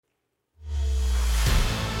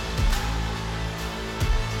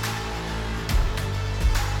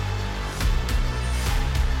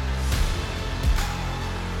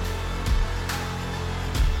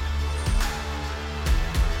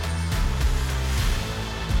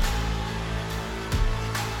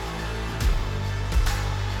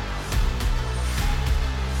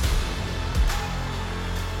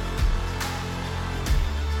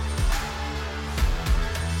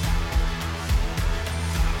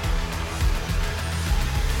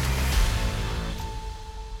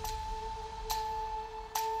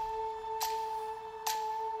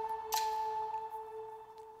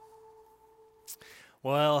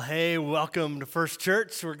Well, hey, welcome to First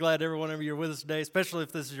Church. We're glad every one of you are with us today, especially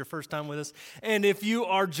if this is your first time with us. And if you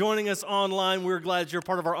are joining us online, we're glad you're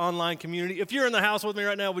part of our online community. If you're in the house with me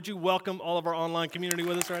right now, would you welcome all of our online community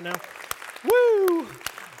with us right now? Woo!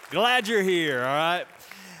 Glad you're here, all right?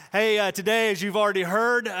 Hey, today, as you've already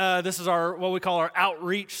heard, this is our what we call our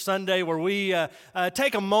Outreach Sunday, where we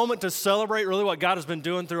take a moment to celebrate really what God has been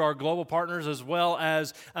doing through our global partners, as well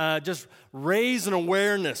as just raise an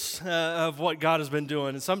awareness of what God has been doing.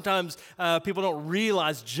 And sometimes people don't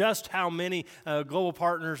realize just how many global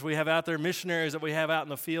partners we have out there, missionaries that we have out in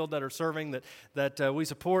the field that are serving, that we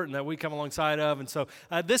support and that we come alongside of. And so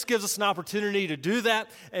this gives us an opportunity to do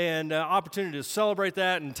that and opportunity to celebrate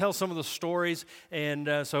that and tell some of the stories.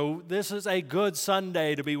 And so this is a good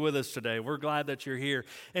Sunday to be with us today. We're glad that you're here.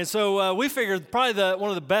 And so we figured probably one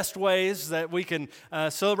of the best ways that we can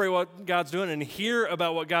celebrate what God's doing and hear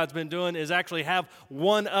about what God's been doing is actually have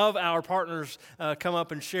one of our partners come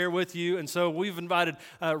up and share with you. And so we've invited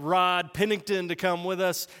Rod Pennington to come with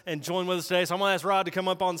us and join with us today. So I'm going to ask Rod to come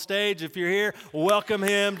up on stage. If you're here, welcome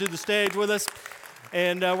him to the stage with us.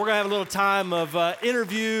 And we're going to have a little time of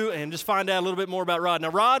interview and just find out a little bit more about Rod. Now,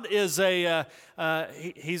 Rod is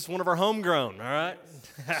he's one of our homegrown, all right?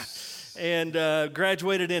 And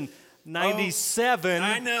graduated in 97.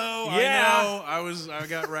 I know. I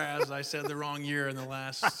got razzed. I said the wrong year in the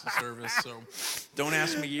last service. So don't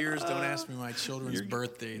ask me years. Don't ask me my children's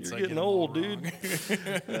birth dates. You're getting old, dude.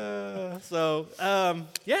 So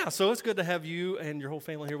it's good to have you and your whole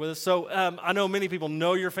family here with us. So I know many people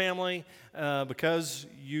know your family because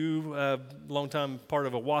you longtime part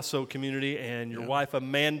of a Wasso community, and your wife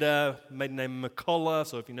Amanda, maiden name McCullough.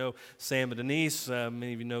 So if you know Sam and Denise,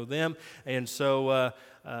 many of you know them. And so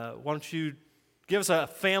why don't you give us a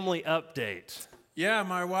family update? Yeah,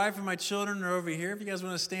 my wife and my children are over here. If you guys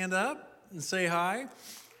want to stand up and say hi.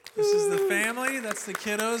 This is the family. That's the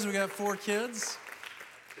kiddos. We got 4 kids.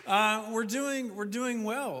 We're doing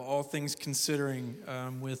well, all things considering,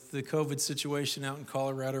 with the COVID situation out in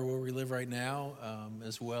Colorado where we live right now,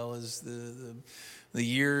 as well as the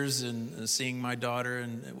years and seeing my daughter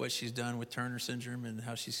and what she's done with Turner syndrome and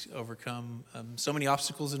how she's overcome so many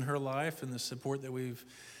obstacles in her life and the support that we've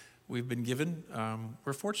been given.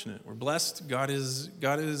 We're fortunate. We're blessed. God is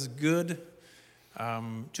good,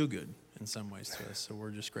 too good in some ways to us. So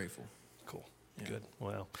we're just grateful. Cool. Yeah. Good.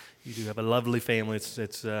 Well, you do have a lovely family.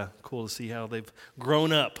 It's cool to see how they've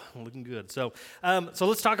grown up, looking good. So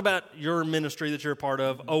let's talk about your ministry that you're a part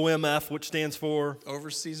of, OMF, which stands for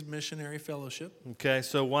Overseas Missionary Fellowship. Okay,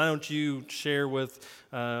 so why don't you share with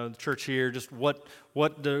the church here just what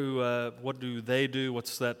do they do?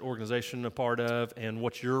 What's that organization a part of, and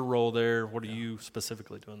what's your role there? What are you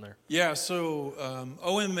specifically doing there? Yeah, so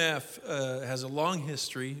OMF has a long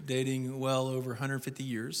history dating well over 150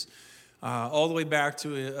 years. All the way back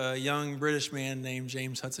to a young British man named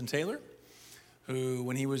James Hudson Taylor, who,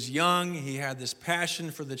 when he was young, he had this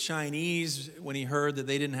passion for the Chinese when he heard that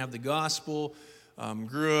they didn't have the gospel,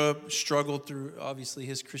 grew up, struggled through, obviously,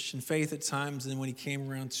 his Christian faith at times, and then when he came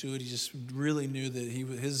around to it, he just really knew that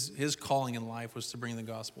his calling in life was to bring the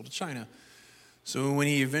gospel to China. So when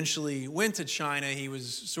he eventually went to China, he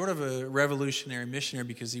was sort of a revolutionary missionary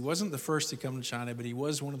because he wasn't the first to come to China, but he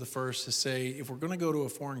was one of the first to say, if we're going to go to a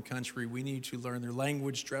foreign country, we need to learn their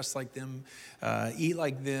language, dress like them, eat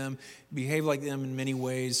like them, behave like them in many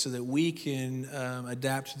ways so that we can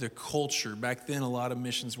adapt to their culture. Back then, a lot of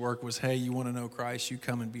missions work was, hey, you want to know Christ, you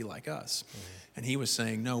come and be like us. Mm-hmm. And he was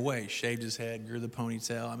saying, no way, shaved his head, grew the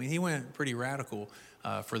ponytail. I mean, he went pretty radical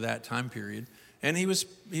for that time period. And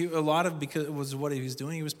because it was what he was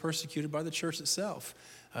doing, he was persecuted by the church itself.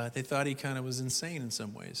 They thought he kind of was insane in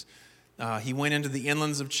some ways. He went into the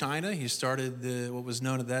inlands of China. He started what was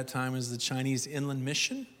known at that time as the Chinese Inland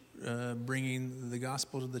Mission, bringing the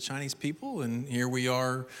gospel to the Chinese people. And here we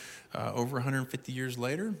are over 150 years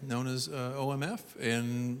later, known as OMF,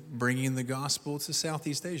 and bringing the gospel to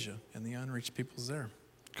Southeast Asia and the unreached peoples there.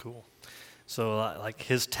 Cool. So like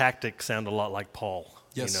his tactics sound a lot like Paul.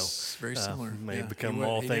 Yes, very similar. May become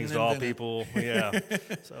all things to all people. Yeah.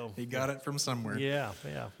 So he got it from somewhere. Yeah.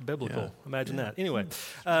 Biblical. Yeah. Imagine that. Anyway,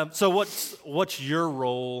 so what's your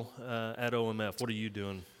role at OMF? What are you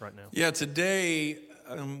doing right now? Yeah, today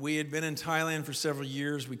we had been in Thailand for several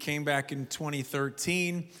years. We came back in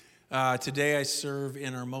 2013. Today I serve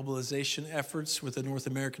in our mobilization efforts with the North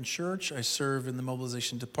American Church. I serve in the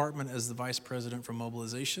mobilization department as the vice president for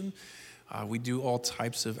mobilization. We do all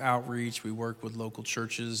types of outreach. We work with local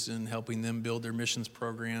churches in helping them build their missions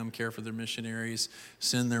program, care for their missionaries,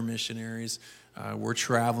 send their missionaries. We're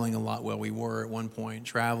traveling a lot. Well, we were at one point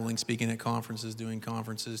traveling, speaking at conferences, doing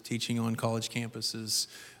conferences, teaching on college campuses,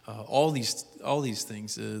 all these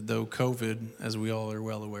things. Though COVID, as we all are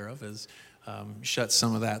well aware of, has shut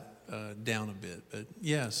some of that down a bit. But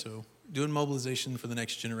yeah, so doing mobilization for the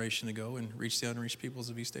next generation to go and reach the unreached peoples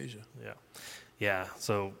of East Asia. Yeah. Yeah.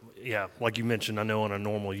 So, yeah, like you mentioned, I know on a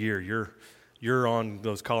normal year, you're on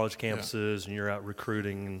those college campuses and you're out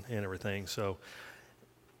recruiting and everything. So,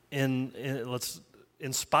 in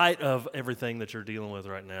spite of everything that you're dealing with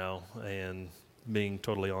right now and being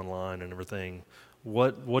totally online and everything,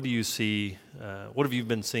 what do you see? What have you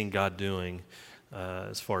been seeing God doing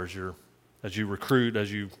as far as you recruit,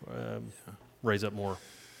 as you raise up more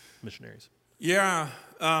missionaries? Yeah.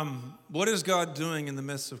 What is God doing in the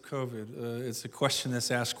midst of COVID? It's a question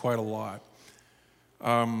that's asked quite a lot.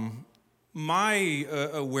 My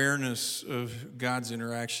awareness of God's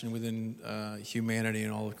interaction within humanity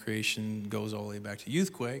and all of creation goes all the way back to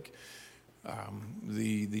Youthquake.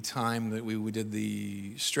 The time that we did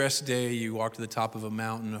the stress day, you walk to the top of a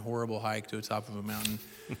mountain, a horrible hike to the top of a mountain,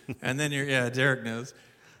 and then Derek knows.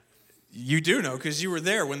 You do know because you were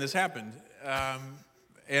there when this happened.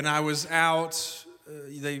 And I was out.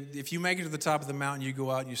 If you make it to the top of the mountain, you go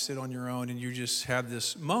out and you sit on your own and you just have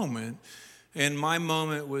this moment. And my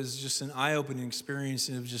moment was just an eye-opening experience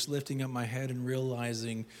of just lifting up my head and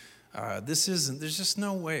realizing there's just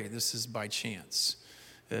no way this is by chance.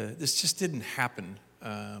 This just didn't happen.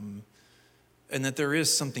 And that there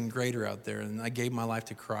is something greater out there. And I gave my life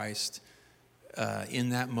to Christ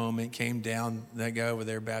in that moment, came down, that guy over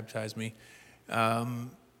there baptized me.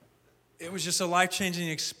 It was just a life-changing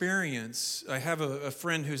experience. I have a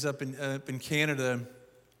friend who's up in Canada,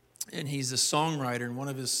 and he's a songwriter, and one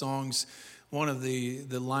of his songs, one of the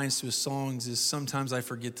lines to his songs is, "Sometimes I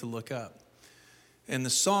forget to look up." And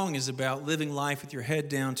the song is about living life with your head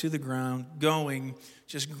down to the ground,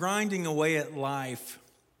 just grinding away at life.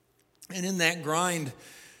 And in that grind,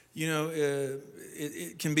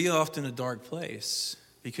 it can be often a dark place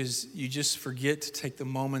because you just forget to take the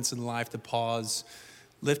moments in life to pause,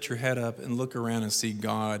 lift your head up and look around and see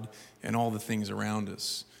God and all the things around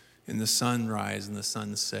us. In the sunrise and the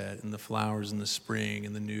sunset and the flowers in the spring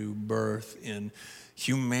and the new birth and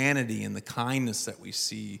humanity and the kindness that we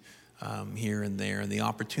see here and there and the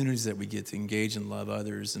opportunities that we get to engage and love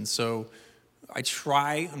others. And so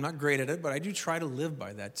I'm not great at it, but I do try to live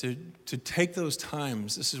by that, to take those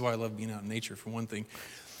times. This is why I love being out in nature, for one thing.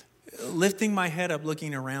 Lifting my head up,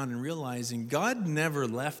 looking around and realizing God never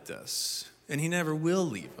left us. And he never will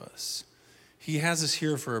leave us. He has us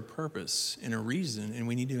here for a purpose and a reason, and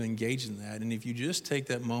we need to engage in that. And if you just take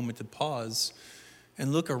that moment to pause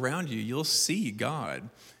and look around you, you'll see God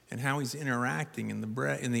and how he's interacting in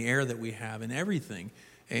the air that we have and everything.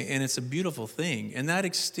 And it's a beautiful thing. And that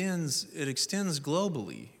extends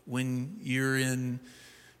globally. When you're in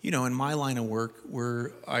my line of work,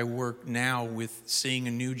 where I work now with seeing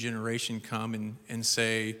a new generation come and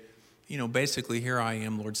say, basically, here I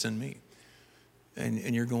am, Lord, send me.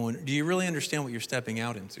 And you're going, do you really understand what you're stepping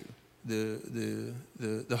out into?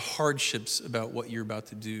 The hardships about what you're about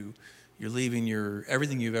to do. You're leaving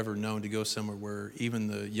everything you've ever known to go somewhere where even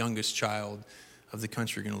the youngest child of the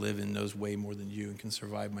country you're going to live in knows way more than you and can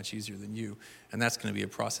survive much easier than you. And that's going to be a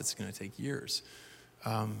process that's going to take years.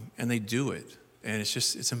 And they do it. And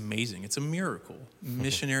it's amazing. It's a miracle.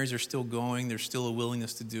 Missionaries are still going. There's still a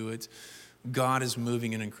willingness to do it. God is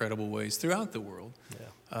moving in incredible ways throughout the world.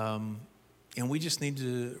 Yeah. And we just need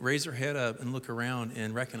to raise our head up and look around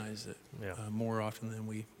and recognize it more often than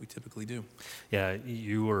we typically do. Yeah,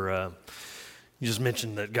 you just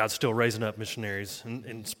mentioned that God's still raising up missionaries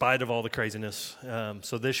in spite of all the craziness.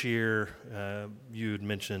 So this year, you had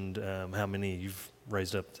mentioned how many you've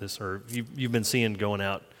raised up or you've been seeing going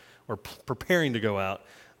out or preparing to go out.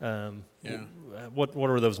 What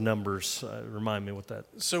are those numbers? Remind me what that.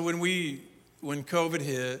 So when COVID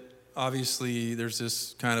hit, obviously, there's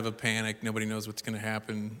this kind of a panic. Nobody knows what's going to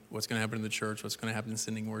happen in the church, what's going to happen in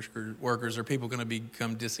sending workers. Are people going to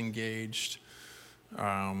become disengaged?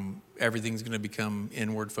 Everything's going to become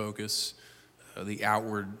inward focus. The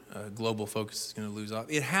outward global focus is going to lose off.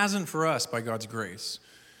 It hasn't for us, by God's grace.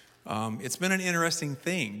 It's been an interesting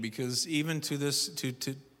thing because even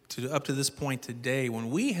up to this point today, when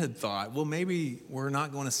we had thought, well, maybe we're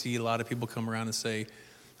not going to see a lot of people come around and say,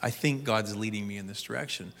 I think God's leading me in this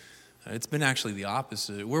direction. It's been actually the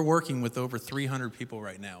opposite. We're working with over 300 people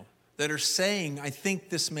right now that are saying, I think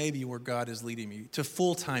this may be where God is leading me, to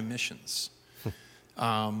full-time missions.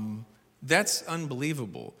 That's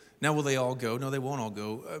unbelievable Now, will they all go? No, they won't all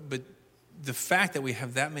go. But the fact that we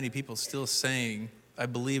have that many people still saying, I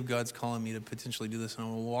believe God's calling me to potentially do this, and I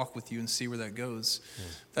will walk with you and see where that goes.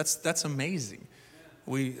 That's amazing.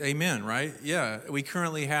 Amen, right? Yeah, we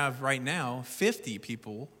currently have right now 50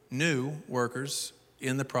 people, new workers,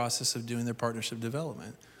 in the process of doing their partnership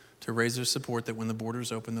development to raise their support that when the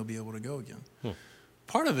borders open, they'll be able to go again.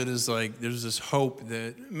 Part of it is like there's this hope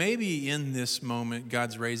that maybe in this moment,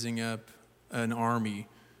 God's raising up an army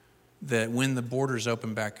that when the borders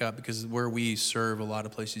open back up, because where we serve, a lot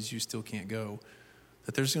of places you still can't go,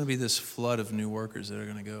 that there's going to be this flood of new workers that are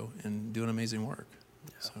going to go and do an amazing work.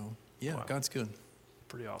 So, wow. God's good.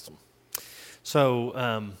 Pretty awesome.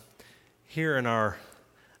 So here in our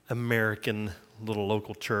American little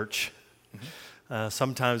local church,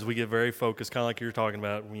 sometimes we get very focused, kind of like you're talking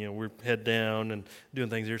about. We're head down and doing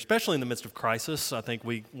things here, especially in the midst of crisis. I think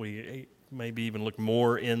we maybe even look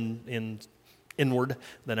more inward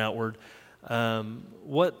than outward.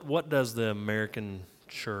 What does the American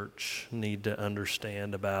church need to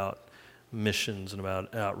understand about missions and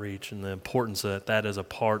about outreach and the importance that is a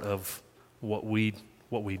part of what we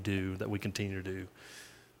do, that we continue to do?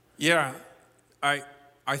 Yeah,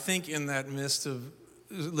 I think in that midst of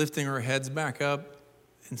lifting our heads back up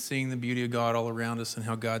and seeing the beauty of God all around us and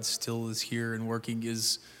how God still is here and working,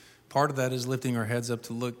 is part of that is lifting our heads up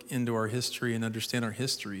to look into our history and understand our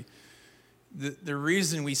history. The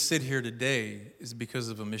reason we sit here today is because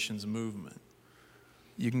of a missions movement.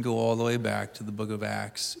 You can go all the way back to the book of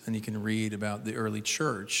Acts and you can read about the early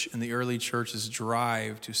church and the early church's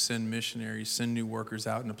drive to send missionaries, send new workers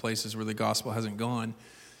out into places where the gospel hasn't gone.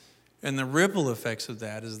 And the ripple effects of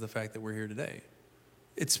that is the fact that we're here today.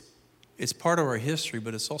 It's part of our history,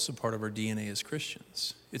 but it's also part of our DNA as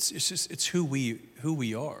Christians. It's who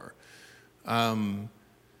we are.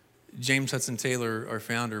 James Hudson Taylor, our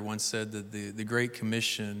founder, once said that the Great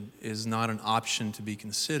Commission is not an option to be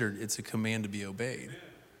considered, it's a command to be obeyed.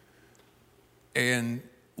 And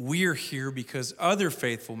we are here because other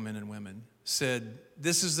faithful men and women said,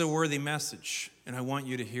 this is the worthy message, and I want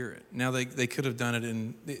you to hear it. Now, they could have done it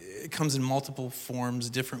it comes in multiple forms,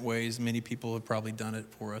 different ways. Many people have probably done it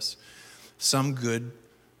for us. Some good,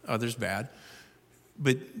 others bad.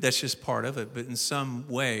 But that's just part of it. But in some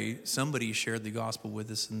way, somebody shared the gospel with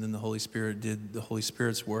us, and then the Holy Spirit did the Holy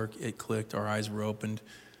Spirit's work. It clicked, our eyes were opened,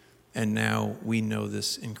 and now we know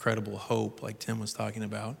this incredible hope, like Tim was talking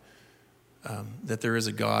about, that there is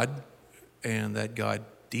a God, and that God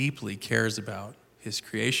deeply cares about his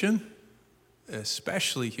creation,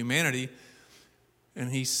 especially humanity, and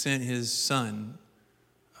he sent his son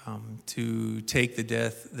to take the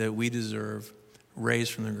death that we deserve, raise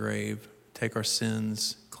from the grave, take our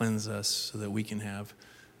sins, cleanse us so that we can have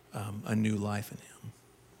a new life in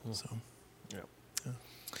him. So,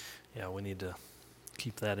 yeah, we need to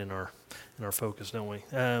keep that in our focus, don't we?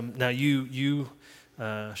 Now, you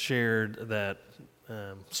shared that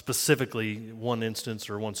specifically one instance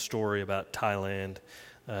or one story about Thailand,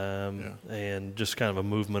 and just kind of a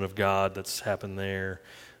movement of God that's happened there.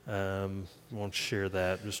 Want to share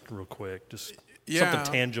that just real quick? Just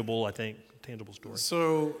something tangible, I think, tangible story.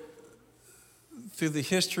 So, through the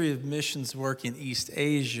history of missions work in East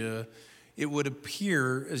Asia, it would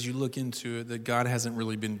appear, as you look into it, that God hasn't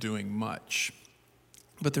really been doing much.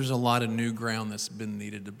 But there's a lot of new ground that's been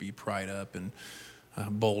needed to be pried up, and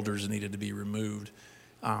boulders needed to be removed.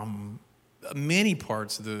 Many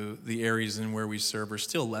parts of the areas in where we serve are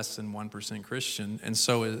still less than 1% Christian, and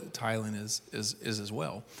so Thailand is as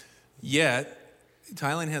well. Yet,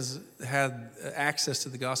 Thailand has had access to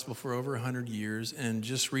the gospel for over 100 years, and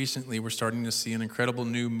just recently we're starting to see an incredible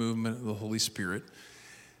new movement of the Holy Spirit.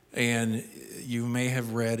 And you may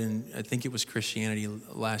have read, in I think it was Christianity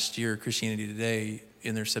last year, Christianity Today,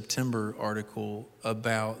 in their September article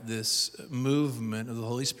about this movement of the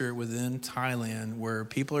Holy Spirit within Thailand, where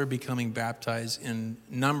people are becoming baptized in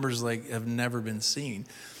numbers like have never been seen.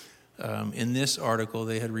 In this article,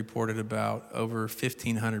 they had reported about over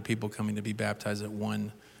 1,500 people coming to be baptized at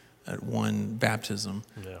one baptism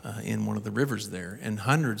in one of the rivers there. And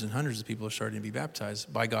hundreds of people are starting to be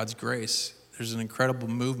baptized by God's grace. There's an incredible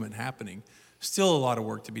movement happening. Still a lot of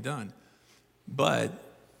work to be done. But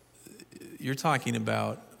you're talking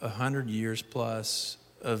about 100 years plus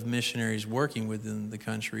of missionaries working within the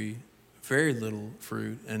country, very little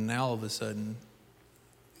fruit, and now all of a sudden,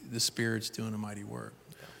 the Spirit's doing a mighty work.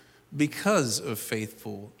 Because of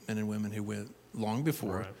faithful men and women who went long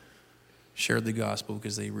before, shared the gospel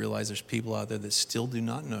because they realized there's people out there that still do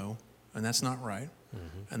not know, and that's not right,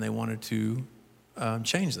 and they wanted to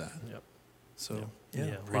change that. So,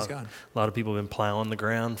 praise God. A lot of people have been plowing the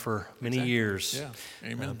ground for many years.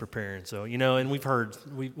 Yeah, amen. Preparing. So, and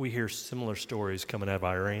we hear similar stories coming out of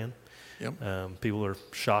Iran. Yep. People are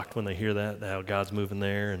shocked when they hear that, how God's moving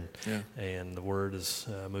there and the word is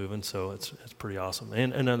moving. So it's pretty awesome.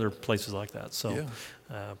 And other places like that. So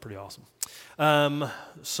pretty awesome.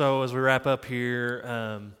 So as we wrap up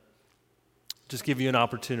here, just give you an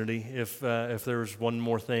opportunity. If there's one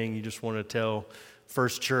more thing you just want to tell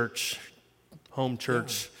First Church, home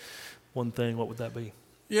church, one thing, what would that be?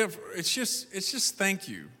 Yeah, it's just thank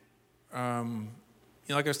you. Like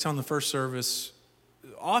I was telling the first service,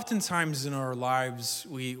 oftentimes in our lives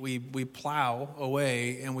we plow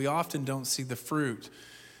away and we often don't see the fruit.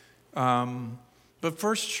 But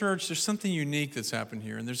First Church, there's something unique that's happened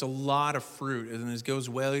here, and there's a lot of fruit, and it goes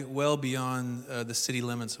well beyond the city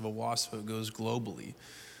limits of Owasso. It goes globally.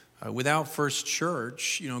 Without First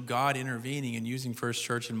Church, God intervening and using First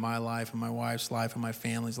Church in my life and my wife's life and my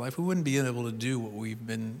family's life, we wouldn't be able to do what we've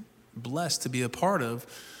been blessed to be a part of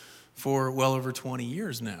for well over 20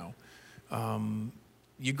 years now.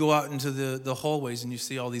 You go out into the hallways and you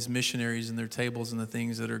see all these missionaries and their tables and the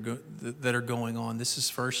things that are going on. This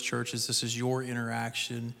is First Churches. This is your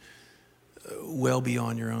interaction well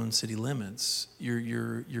beyond your own city limits.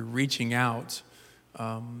 You're reaching out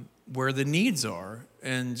where the needs are,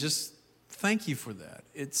 and just thank you for that.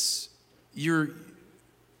 We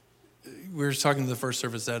were talking to the first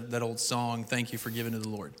service that old song, "Thank You for Giving to the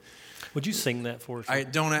Lord." Would you sing that for us?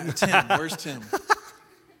 Tim, where's Tim?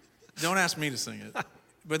 Don't ask me to sing it.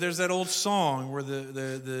 But there's that old song where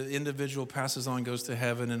the individual passes on, goes to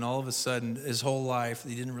heaven, and all of a sudden, his whole life,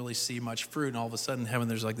 he didn't really see much fruit, and all of a sudden, in heaven,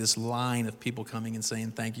 there's like this line of people coming and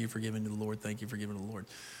saying, "Thank you for giving to the Lord, thank you for giving to the Lord."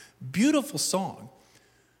 Beautiful song.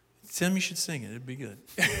 Tim, you should sing it. It'd be good.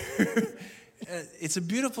 It's a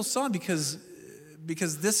beautiful song because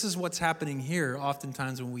this is what's happening here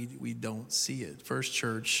oftentimes when we don't see it. First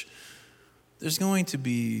Church, there's going to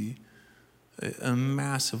be a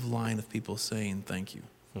massive line of people saying thank you.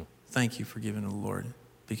 Thank you for giving to the Lord,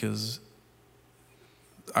 because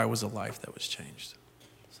I was a life that was changed.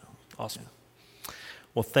 So awesome. Yeah.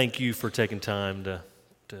 Well, thank you for taking time to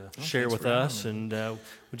share with us. And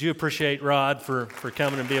would you appreciate Rod for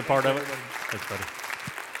coming and being a part of it? Thanks, buddy.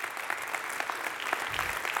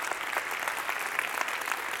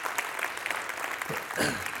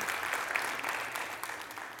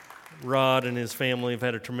 Rod and his family have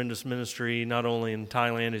had a tremendous ministry, not only in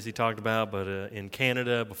Thailand, as he talked about, but in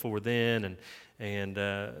Canada before then. And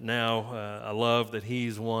now I love that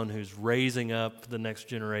he's one who's raising up the next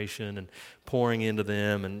generation and pouring into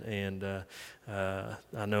them. And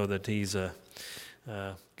I know that he's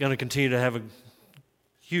going to continue to have a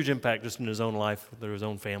huge impact just in his own life, through his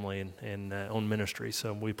own family and own ministry.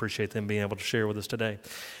 So we appreciate them being able to share with us today.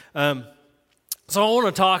 So we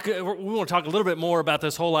want to talk a little bit more about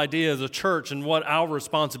this whole idea of the church and what our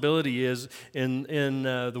responsibility is in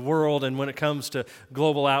the world, and when it comes to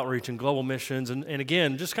global outreach and global missions, and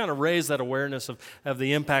again, just kind of raise that awareness of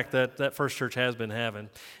the impact that First Church has been having.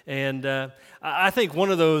 And I think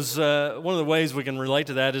one of the ways we can relate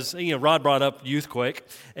to that is, Rod brought up Youthquake,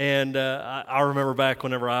 and I remember back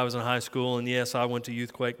whenever I was in high school, and yes, I went to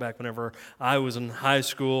Youthquake back whenever I was in high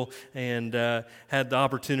school, and had the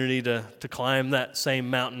opportunity to climb that same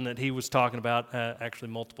mountain that he was talking about, actually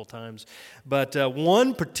multiple times. But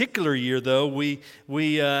one particular year, though, we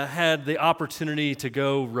had the opportunity to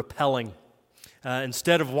go rappelling.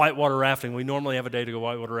 Instead of whitewater rafting, we normally have a day to go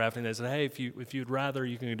whitewater rafting. They said, "Hey, if you'd rather,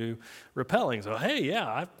 you can do rappelling." So, hey, yeah,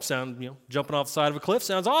 I sound, jumping off the side of a cliff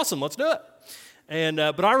sounds awesome. Let's do it. And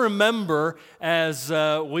but I remember as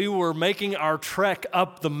we were making our trek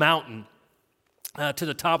up the mountain to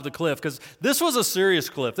the top of the cliff, because this was a serious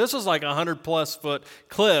cliff. This was like 100-plus foot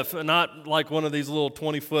cliff, and not like one of these little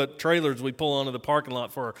 20-foot trailers we pull onto the parking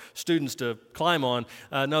lot for our students to climb on.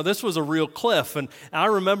 No, this was a real cliff, and I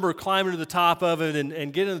remember climbing to the top of it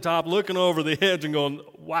and getting to the top, looking over the edge and going,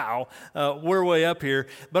 wow, we're way up here.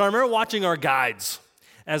 But I remember watching our guides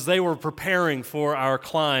as they were preparing for our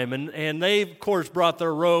climb. And they, of course, brought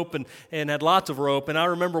their rope and had lots of rope. And I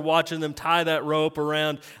remember watching them tie that rope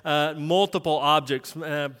around multiple objects.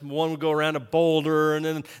 One would go around a boulder,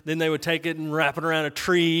 and then they would take it and wrap it around a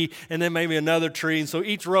tree, and then maybe another tree. And so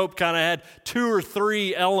each rope kind of had 2 or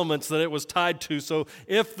 3 elements that it was tied to. So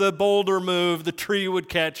if the boulder moved, the tree would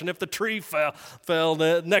catch. And if the tree fell,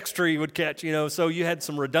 the next tree would catch. So you had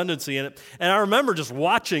some redundancy in it. And I remember just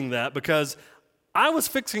watching that, because I was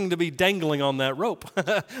fixing to be dangling on that rope.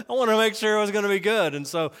 I wanted to make sure it was going to be good. And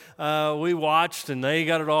so we watched, and they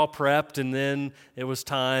got it all prepped, and then it was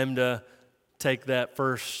time to take that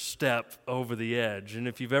first step over the edge. And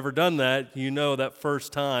if you've ever done that, you know that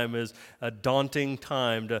first time is a daunting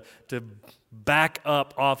time to back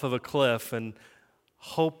up off of a cliff and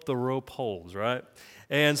hope the rope holds, right?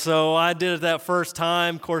 And so I did it that first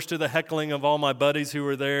time, of course, to the heckling of all my buddies who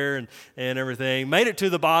were there and everything. Made it to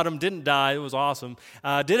the bottom, didn't die. It was awesome.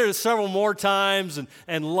 Did it several more times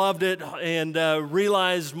and loved it and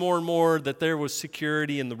realized more and more that there was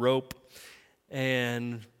security in the rope.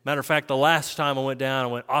 And matter of fact, the last time I went down, I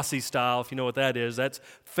went Aussie style, if you know what that is. That's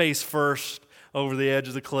face first over the edge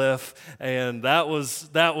of the cliff, and that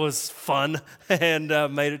was fun, and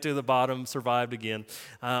made it to the bottom, survived again,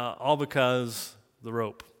 all because the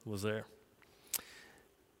rope was there.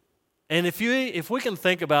 And if we can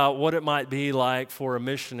think about what it might be like for a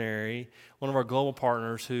missionary, one of our global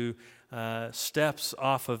partners who steps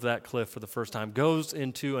off of that cliff for the first time, goes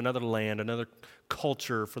into another land, another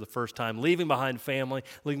culture for the first time, leaving behind family,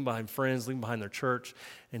 leaving behind friends, leaving behind their church,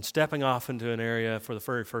 and stepping off into an area for the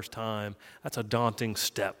very first time, that's a daunting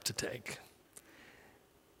step to take.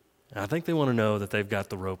 And I think they want to know that they've got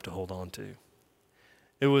the rope to hold on to.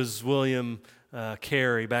 It was William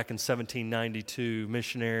Carey back in 1792,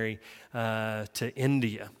 missionary to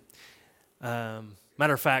India.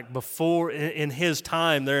 Matter of fact, before, in his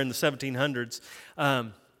time there in the 1700s,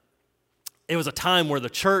 it was a time where the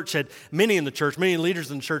church many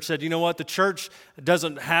leaders in the church said, you know what, the church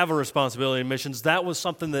doesn't have a responsibility in missions. That was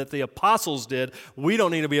something that the apostles did. We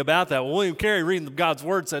don't need to be about that. Well, William Carey, reading God's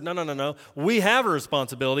word, said, no. We have a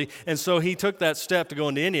responsibility. And so he took that step to go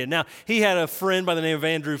into India. Now, he had a friend by the name of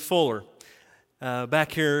Andrew Fuller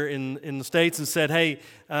back here in the States and said, hey,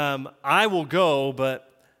 I will go,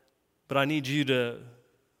 but I need you to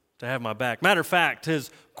have my back. Matter of fact,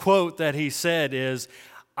 his quote that he said is,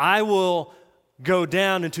 I will go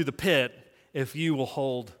down into the pit if you will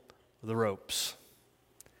hold the ropes.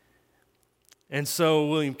 And so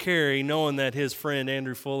William Carey, knowing that his friend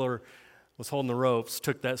Andrew Fuller was holding the ropes,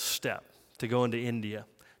 took that step to go into India,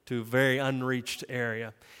 to a very unreached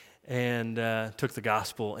area, and took the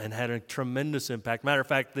gospel and had a tremendous impact. Matter of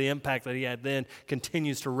fact, the impact that he had then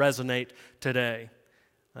continues to resonate today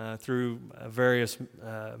through various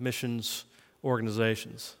missions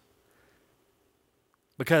organizations.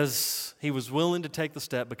 Because he was willing to take the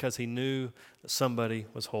step because he knew that somebody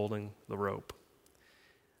was holding the rope.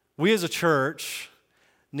 We as a church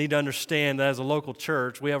need to understand that as a local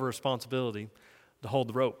church, we have a responsibility to hold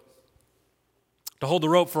the rope. To hold the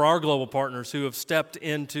rope for our global partners who have stepped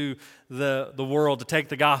into the world to take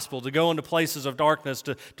the gospel, to go into places of darkness,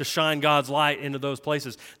 to shine God's light into those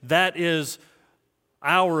places. That is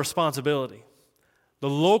our responsibility. The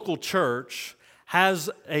local church has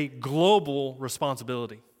a global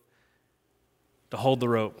responsibility to hold the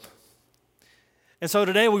rope. And so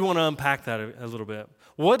today we want to unpack that a little bit.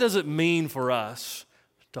 What does it mean for us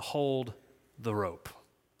to hold the rope?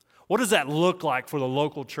 What does that look like for the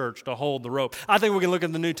local church to hold the rope? I think we can look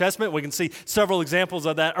in the New Testament. We can see several examples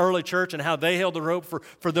of that early church and how they held the rope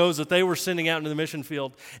for those that they were sending out into the mission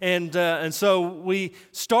field. And so we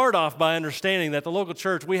start off by understanding that the local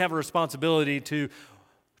church, we have a responsibility to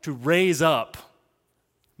raise up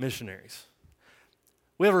missionaries.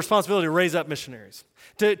 We have a responsibility to raise up missionaries,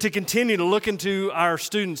 to continue to look into our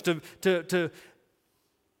students, to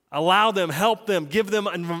allow them, help them, give them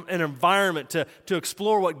an environment to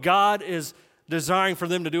explore what God is desiring for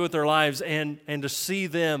them to do with their lives and to see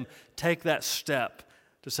them take that step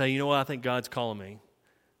to say, you know what, I think God's calling me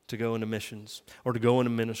to go into missions or to go into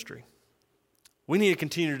ministry. We need to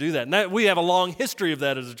continue to do that. And we have a long history of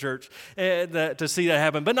that as a church to see that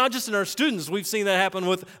happen. But not just in our students. We've seen that happen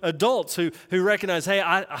with adults who recognize, hey,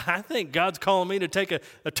 I think God's calling me to take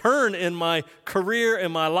a turn in my career,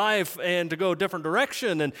 in my life, and to go a different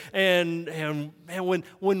direction. And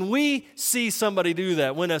when we see somebody do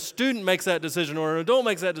that, when a student makes that decision or an adult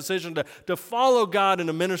makes that decision to follow God in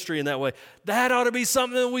a ministry in that way, that ought to be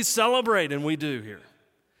something that we celebrate, and we do here.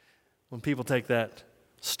 When people take that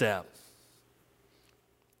step.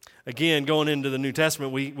 Again, going into the New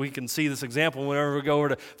Testament, we can see this example whenever we go over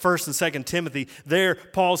to 1 and 2 Timothy. There,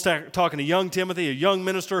 Paul's talking to young Timothy, a young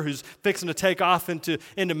minister who's fixing to take off into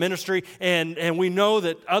ministry. And we know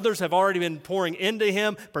that others have already been pouring into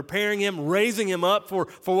him, preparing him, raising him up for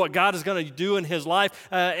what God is going to do in his life.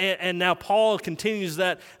 And now Paul continues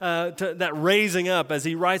that raising up as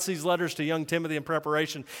he writes these letters to young Timothy in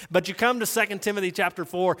preparation. But you come to 2 Timothy chapter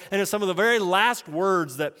 4, and it's some of the very last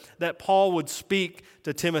words that Paul would speak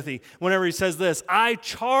to Timothy whenever he says this, I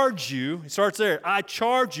charge you, he starts there, I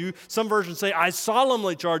charge you. Some versions say, I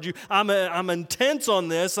solemnly charge you. I'm intense on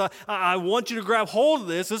this. I want you to grab hold of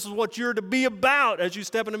this. This is what you're to be about as you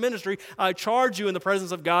step into ministry. I charge you in the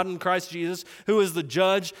presence of God and Christ Jesus, who is the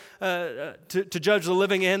judge, to judge the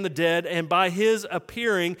living and the dead, and by his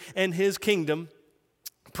appearing and his kingdom,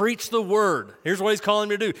 preach the word. Here's what he's calling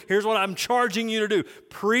me to do. Here's what I'm charging you to do.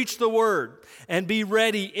 Preach the word and be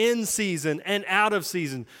ready in season and out of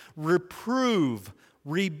season. Reprove,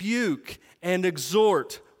 rebuke, and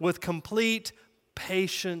exhort with complete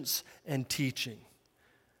patience and teaching.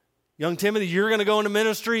 Young Timothy, you're going to go into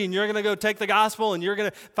ministry and you're going to go take the gospel and you're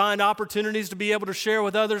going to find opportunities to be able to share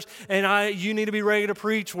with others. And you need to be ready to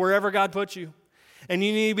preach wherever God puts you. And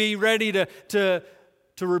you need to be ready to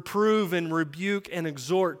reprove and rebuke and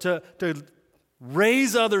exhort, to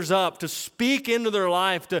raise others up, to speak into their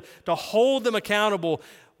life, to hold them accountable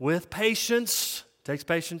with patience. It takes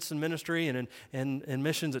patience in ministry and in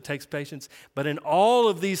missions, it takes patience. But in all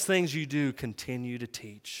of these things you do, continue to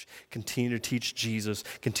teach. Continue to teach Jesus.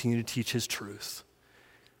 Continue to teach his truth.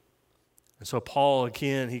 And so Paul,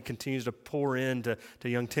 again, he continues to pour into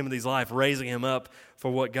young Timothy's life, raising him up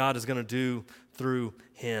for what God is going to do through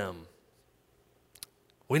him.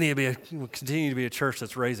 We need to continue to be a church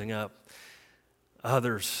that's raising up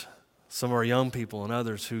others, some of our young people and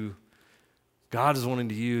others who God is wanting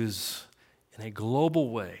to use in a global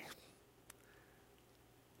way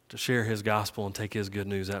to share his gospel and take his good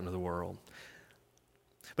news out into the world.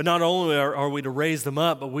 But not only are we to raise them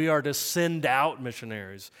up, but we are to send out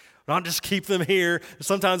missionaries. Not just keep them here.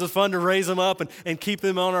 Sometimes it's fun to raise them up and keep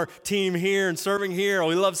them on our team here and serving here.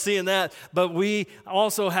 We love seeing that. But we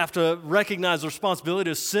also have to recognize the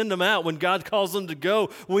responsibility to send them out when God calls them to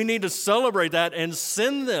go. We need to celebrate that and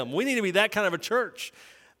send them. We need to be that kind of a church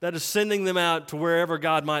that is sending them out to wherever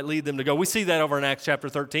God might lead them to go. We see that over in Acts chapter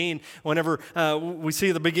 13. Whenever we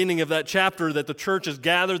see the beginning of that chapter that the church is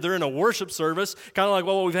gathered, they're in a worship service, kind of like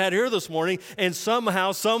what we've had here this morning, and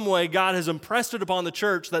somehow, some way, God has impressed it upon the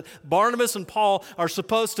church that Barnabas and Paul are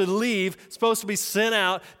supposed to leave, supposed to be sent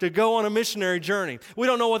out to go on a missionary journey. We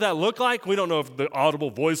don't know what that looked like. We don't know if the audible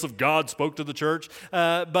voice of God spoke to the church,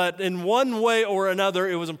 but in one way or another,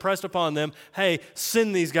 it was impressed upon them, hey,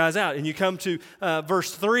 send these guys out. And you come to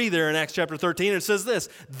verse 3 there in Acts chapter 13, it says this,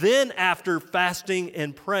 then after fasting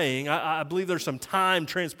and praying, I believe there's some time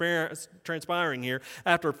transpiring here,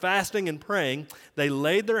 after fasting and praying, they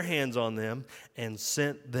laid their hands on them and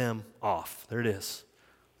sent them off. There it is.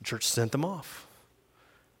 The church sent them off.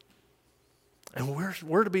 And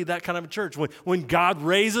we're to be that kind of a church. When God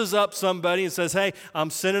raises up somebody and says, hey, I'm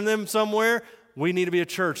sending them somewhere, we need to be a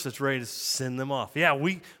church that's ready to send them off. Yeah,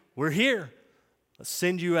 we're here. Let's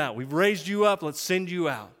send you out. We've raised you up. Let's send you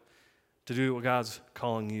out to do what God's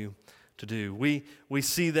calling you to do. We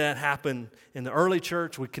see that happen in the early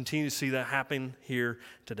church. We continue to see that happen here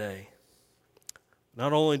today.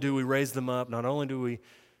 Not only do we raise them up, not only do we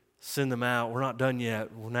send them out, we're not done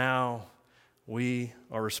yet. Now we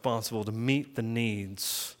are responsible to meet the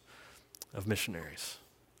needs of missionaries.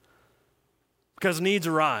 Because needs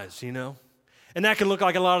arise, you know. And that can look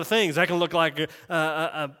like a lot of things. That can look like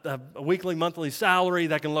a weekly, monthly salary.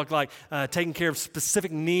 That can look like taking care of specific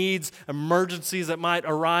needs, emergencies that might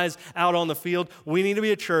arise out on the field. We need to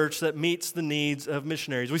be a church that meets the needs of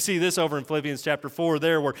missionaries. We see this over in Philippians chapter 4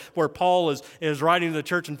 there where Paul is writing to the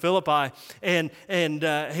church in Philippi. And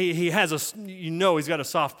he has he's got a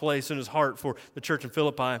soft place in his heart for the church in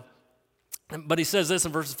Philippi. But he says this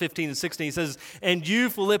in verses 15 and 16. He says, and you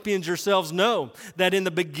Philippians yourselves know that in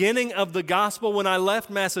the beginning of the gospel, when I left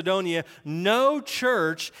Macedonia, no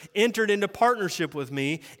church entered into partnership with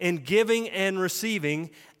me in giving and receiving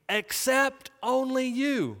except only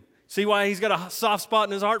you. See why he's got a soft spot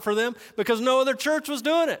in his heart for them? Because no other church was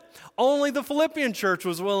doing it. Only the Philippian church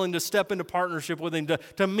was willing to step into partnership with him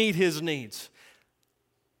to meet his needs.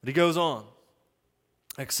 But he goes on.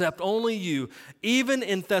 Except only you, even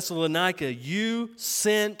in Thessalonica, you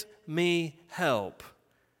sent me help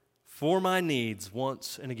for my needs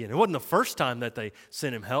once and again. It wasn't the first time that they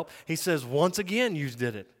sent him help. He says, once again, you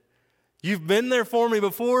did it. You've been there for me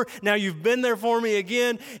before. Now you've been there for me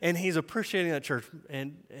again. And he's appreciating that church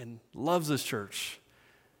and loves this church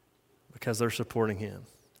because they're supporting him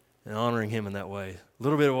and honoring him in that way. A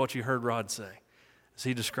little bit of what you heard Rod say as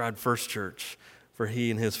he described First Church for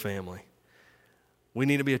he and his family. We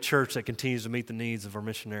need to be a church that continues to meet the needs of our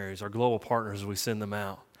missionaries, our global partners as we send them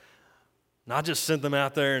out. Not just send them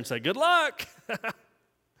out there and say, good luck.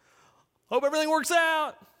 Hope everything works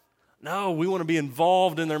out. No, we want to be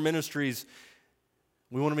involved in their ministries.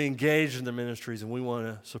 We want to be engaged in their ministries, and we want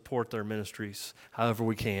to support their ministries however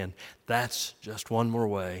we can. That's just one more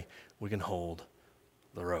way we can hold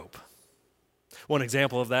the rope. One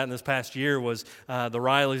example of that in this past year was the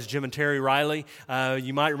Rileys, Jim and Terry Riley.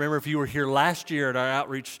 You might remember if you were here last year at our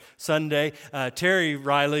Outreach Sunday, Terry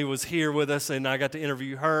Riley was here with us, and I got to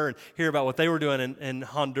interview her and hear about what they were doing in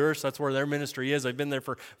Honduras. That's where their ministry is. They've been there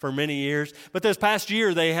for many years. But this past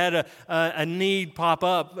year, they had a need pop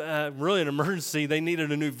up, really an emergency. They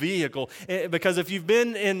needed a new vehicle. Because if you've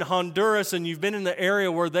been in Honduras and you've been in the area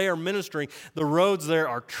where they are ministering, the roads there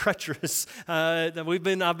are treacherous. I've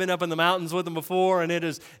been up in the mountains with them before, and it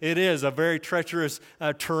is a very treacherous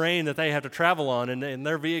terrain that they have to travel on, and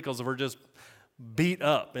their vehicles were just beat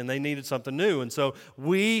up, and they needed something new. And so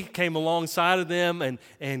we came alongside of them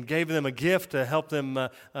and gave them a gift to help them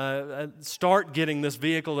start getting this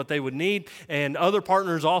vehicle that they would need. And other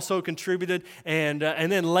partners also contributed. And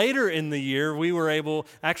then later in the year, we were able,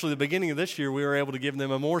 actually the beginning of this year, we were able to give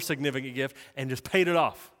them a more significant gift and just paid it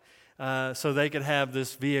off. So they could have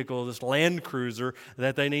this vehicle, this Land Cruiser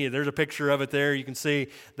that they needed. There's a picture of it there. You can see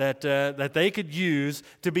that they could use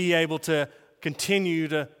to be able to continue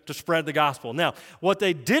to spread the gospel. Now, what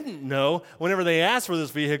they didn't know whenever they asked for this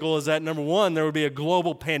vehicle is that, number one, there would be a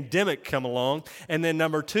global pandemic come along, and then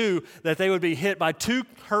number two, that they would be hit by 2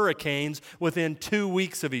 hurricanes within 2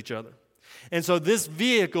 weeks of each other. And so this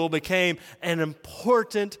vehicle became an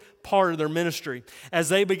important part of their ministry as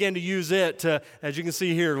they began to use it to, as you can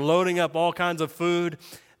see here, loading up all kinds of food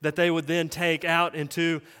that they would then take out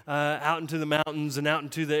into the mountains and out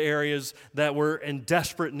into the areas that were in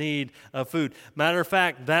desperate need of food. Matter of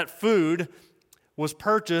fact, that food was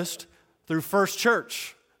purchased through First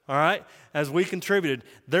Church. All right, as we contributed.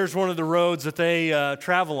 There's one of the roads that they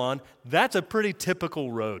travel on. That's a pretty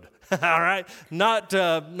typical road. All right, not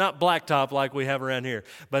blacktop like we have around here,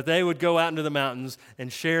 but they would go out into the mountains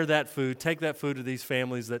and share that food, take that food to these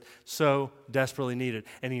families that so desperately need it.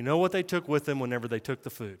 And you know what they took with them whenever they took the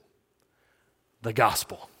food? The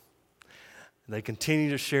gospel. They continue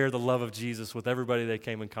to share the love of Jesus with everybody they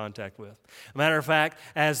came in contact with. Matter of fact,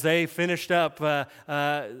 as they finished up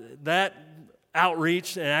that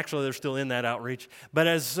outreach, and actually they're still in that outreach, but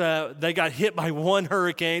as they got hit by one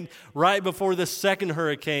hurricane, right before the second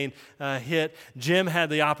hurricane hit, Jim had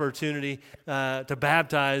the opportunity to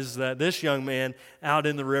baptize this young man out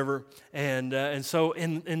in the river. And so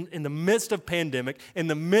in the midst of pandemic, in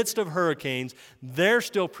the midst of hurricanes, they're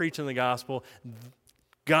still preaching the gospel.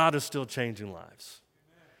 God is still changing lives.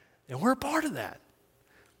 And we're a part of that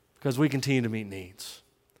because we continue to meet needs.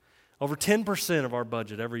 Over 10% of our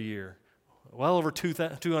budget every year, well over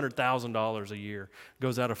 $200,000 a year,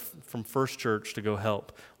 goes out from First Church to go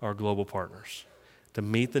help our global partners, to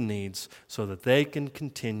meet the needs so that they can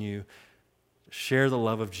continue to share the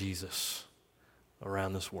love of Jesus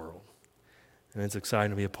around this world. And it's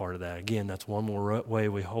exciting to be a part of that. Again, that's one more way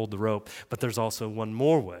we hold the rope, but there's also one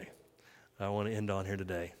more way I want to end on here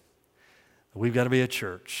today. We've got to be a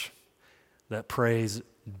church that prays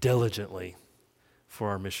diligently for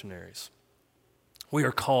our missionaries. We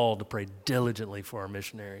are called to pray diligently for our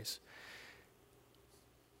missionaries.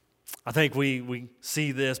 I think we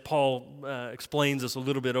see this. Paul explains this a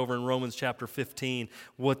little bit over in Romans chapter 15,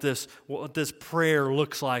 what this prayer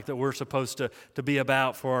looks like that we're supposed to be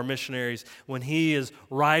about for our missionaries when he is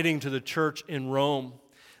writing to the church in Rome.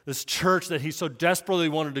 This church that he so desperately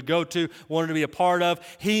wanted to go to, wanted to be a part of.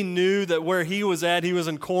 He knew that where he was at, he was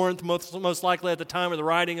in Corinth most likely at the time of the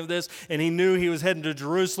writing of this, and he knew he was heading to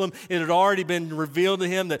Jerusalem. It had already been revealed to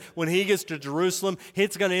him that when he gets to Jerusalem,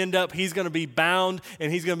 he's going to be bound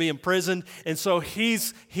and he's going to be imprisoned. And so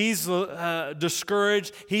he's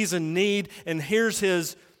discouraged, he's in need, and here's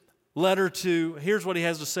his here's what he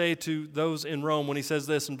has to say to those in Rome when he says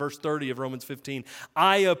this in verse 30 of Romans 15.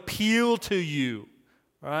 I appeal to you.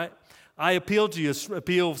 All right? I appeal to you,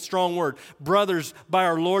 strong word. Brothers, by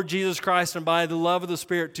our Lord Jesus Christ and by the love of the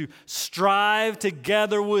Spirit, to strive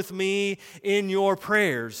together with me in your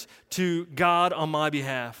prayers to God on my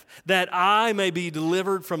behalf, that I may be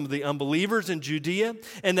delivered from the unbelievers in Judea,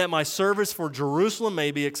 and that my service for Jerusalem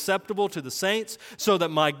may be acceptable to the saints, so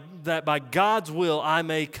that by God's will I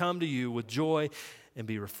may come to you with joy and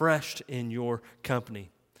be refreshed in your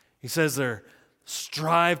company. He says there,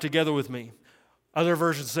 strive together with me. Other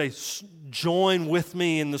versions say, join with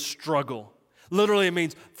me in the struggle. Literally, it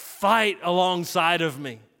means fight alongside of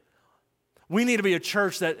me. We need to be a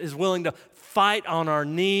church that is willing to fight on our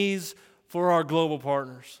knees for our global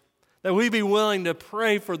partners. That we be willing to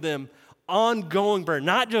pray for them, ongoing prayer,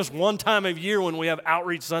 not just one time of year when we have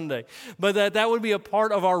Outreach Sunday, but that would be a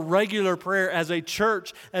part of our regular prayer as a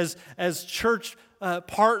church, as church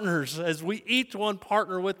partners, as we each one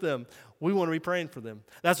partner with them, we want to be praying for them.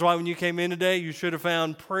 That's why when you came in today, you should have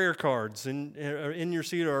found prayer cards in your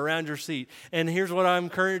seat or around your seat. And here's what I'm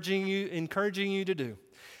encouraging you to do.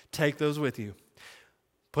 Take those with you.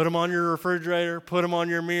 Put them on your refrigerator, put them on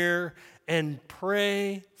your mirror, and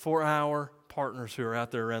pray for our partners who are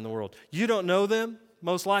out there around the world. You don't know them,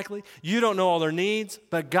 most likely. You don't know all their needs,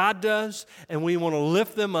 but God does, and we want to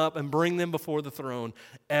lift them up and bring them before the throne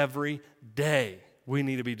every day. We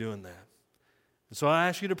need to be doing that. So I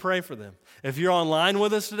ask you to pray for them. If you're online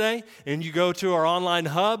with us today and you go to our online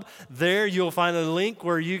hub, there you'll find a link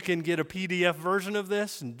where you can get a PDF version of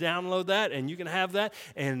this and download that, and you can have that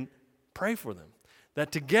and pray for them.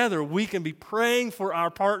 That together we can be praying for our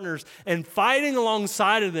partners and fighting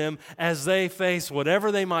alongside of them as they face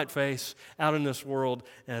whatever they might face out in this world,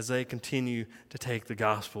 as they continue to take the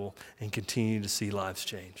gospel and continue to see lives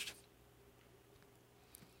changed.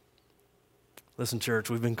 Listen, church,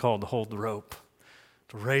 we've been called to hold the rope,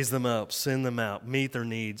 to raise them up, send them out, meet their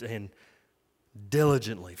needs, and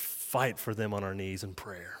diligently fight for them on our knees in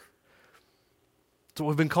prayer. That's what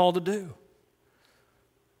we've been called to do.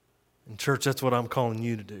 And church, that's what I'm calling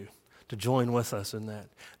you to do, to join with us in that,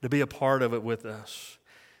 to be a part of it with us.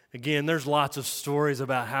 Again, there's lots of stories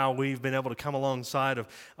about how we've been able to come alongside of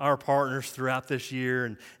our partners throughout this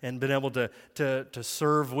year and been able to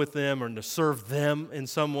serve with them or to serve them in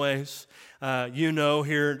some ways.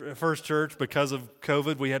 Here at First Church, because of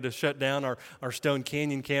COVID, we had to shut down our Stone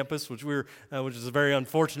Canyon campus, which is very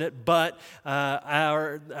unfortunate. But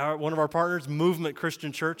one of our partners, Movement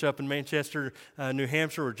Christian Church up in Manchester, New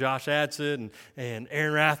Hampshire, where Josh Adsit and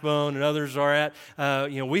Aaron Rathbone and others are at,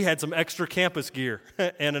 we had some extra campus gear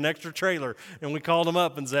and an extra trailer, and we called them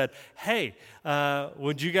up and said, "Hey,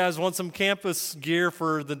 would you guys want some campus gear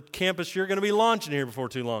for the campus you're going to be launching here before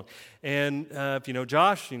too long?" And if you know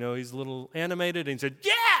Josh, he's a little animated, and he said,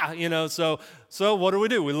 "Yeah!" So what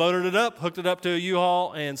do? We loaded it up, hooked it up to a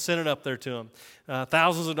U-Haul, and sent it up there to them.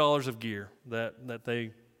 Thousands of dollars of gear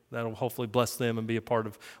that'll hopefully bless them and be a part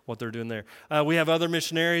of what they're doing there. We have other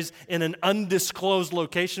missionaries in an undisclosed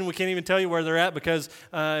location. We can't even tell you where they're at because,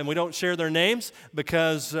 and we don't share their names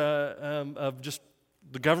because of just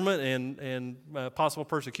the government and possible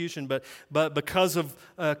persecution, but because of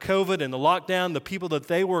COVID and the lockdown, the people that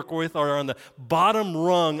they work with are on the bottom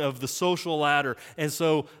rung of the social ladder, and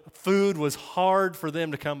so food was hard for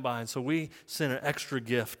them to come by, and so we sent an extra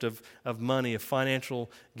gift of money, a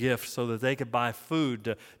financial gift, so that they could buy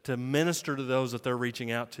food to minister to those that they're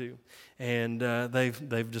reaching out to, and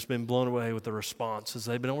they've just been blown away with the response as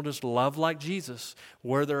they've been able to just love like Jesus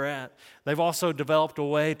where they're at. They've also developed a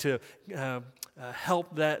way to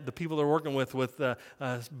help the people they're working with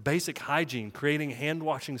basic hygiene, creating hand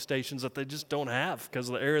washing stations that they just don't have because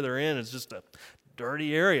the area they're in is just a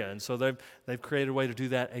dirty area, and so they've created a way to do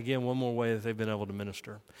that. Again, one more way that they've been able to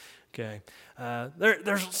minister. Okay,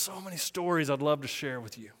 there's so many stories I'd love to share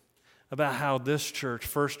with you about how this church,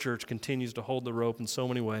 First Church, continues to hold the rope in so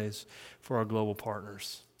many ways for our global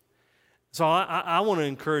partners. So I want to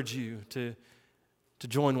encourage you to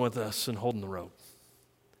join with us in holding the rope.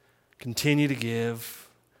 Continue to give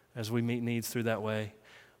as we meet needs through that way,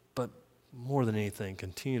 but more than anything,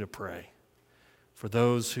 continue to pray for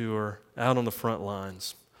those who are out on the front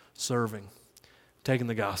lines, serving, taking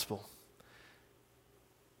the gospel,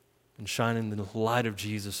 and shining the light of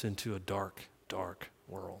Jesus into a dark, dark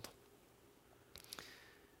world.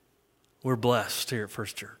 We're blessed here at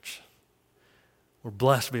First Church. We're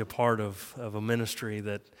blessed to be a part of a ministry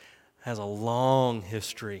that has a long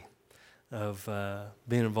history of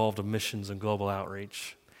being involved in missions and global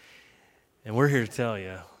outreach. And we're here to tell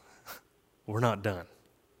you, we're not done.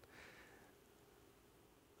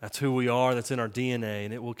 That's who we are, that's in our DNA,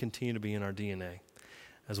 and it will continue to be in our DNA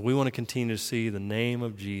as we want to continue to see the name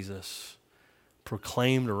of Jesus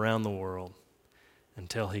proclaimed around the world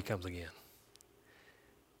until he comes again.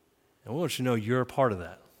 And we want you to know you're a part of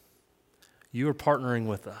that. You are partnering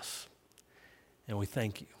with us, and we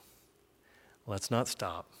thank you. Let's not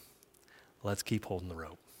stop. Let's keep holding the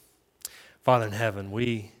rope. Father in heaven,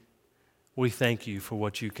 we thank you for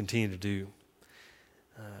what you continue to do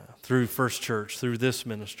through First Church, through this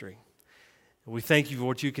ministry. We thank you for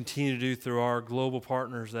what you continue to do through our global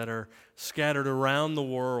partners that are scattered around the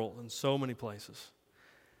world in so many places.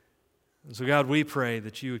 And so, God, we pray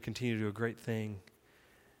that you would continue to do a great thing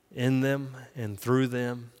in them and through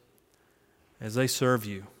them as they serve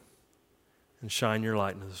you and shine your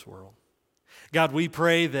light into this world. God, we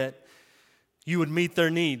pray that you would meet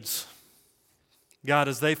their needs. God,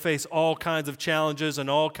 as they face all kinds of challenges and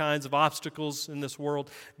all kinds of obstacles in this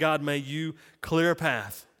world, God, may you clear a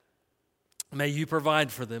path May you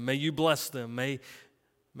provide for them. May you bless them. May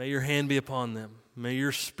your hand be upon them. May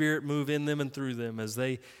your Spirit move in them and through them as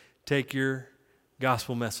they take your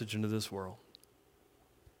gospel message into this world.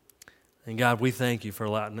 And God, we thank you for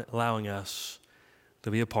allowing us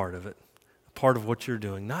to be a part of it, a part of what you're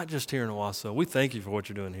doing, not just here in Owasso. We thank you for what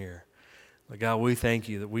you're doing here. But God, we thank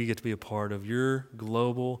you that we get to be a part of your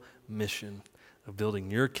global mission of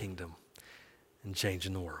building your kingdom and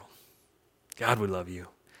changing the world. God, we love you.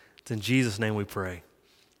 It's in Jesus' name we pray.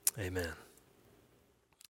 Amen.